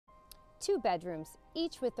2 bedrooms,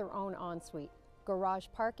 each with their own ensuite, garage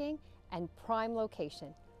parking, and prime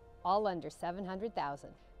location, all under $700,000.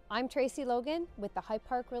 I'm Tracy Logan with the High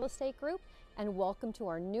Park Real Estate Group, and welcome to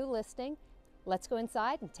our new listing. Let's go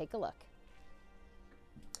inside and take a look.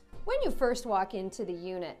 When you first walk into the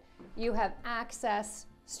unit, you have access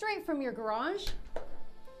straight from your garage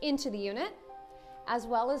into the unit, as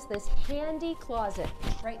well as this handy closet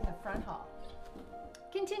right in the front hall.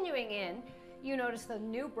 Continuing in, you notice the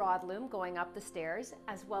new broadloom going up the stairs,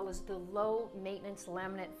 as well as the low maintenance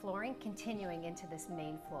laminate flooring continuing into this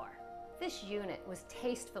main floor. This unit was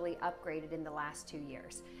tastefully upgraded in the last 2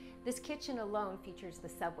 years. This kitchen alone features the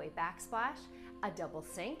subway backsplash, a double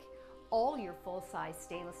sink, all your full-size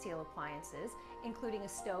stainless steel appliances, including a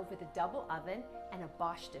stove with a double oven and a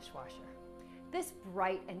Bosch dishwasher. This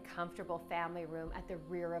bright and comfortable family room at the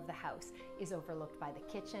rear of the house is overlooked by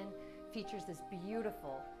the kitchen, features this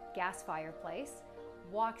beautiful gas fireplace,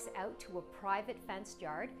 walks out to a private fenced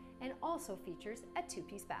yard, and also features a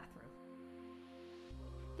 2-piece bathroom.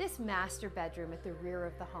 This master bedroom at the rear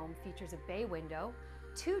of the home features a bay window,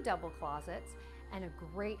 2 double closets, and a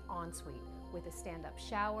great ensuite with a stand-up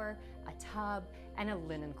shower, a tub, and a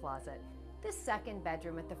linen closet. This second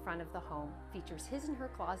bedroom at the front of the home features his and her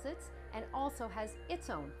closets and also has its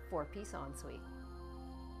own 4-piece ensuite.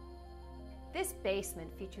 This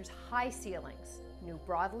basement features high ceilings, new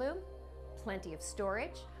broadloom, plenty of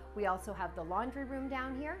storage. We also have the laundry room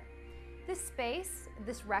down here. This space,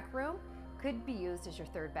 this rec room, could be used as your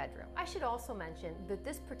 3rd bedroom. I should also mention that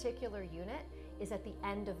this particular unit is at the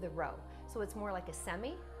end of the row, so it's more like a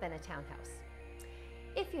semi than a townhouse.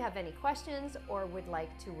 If you have any questions or would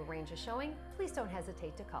like to arrange a showing, please don't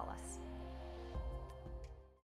hesitate to call us.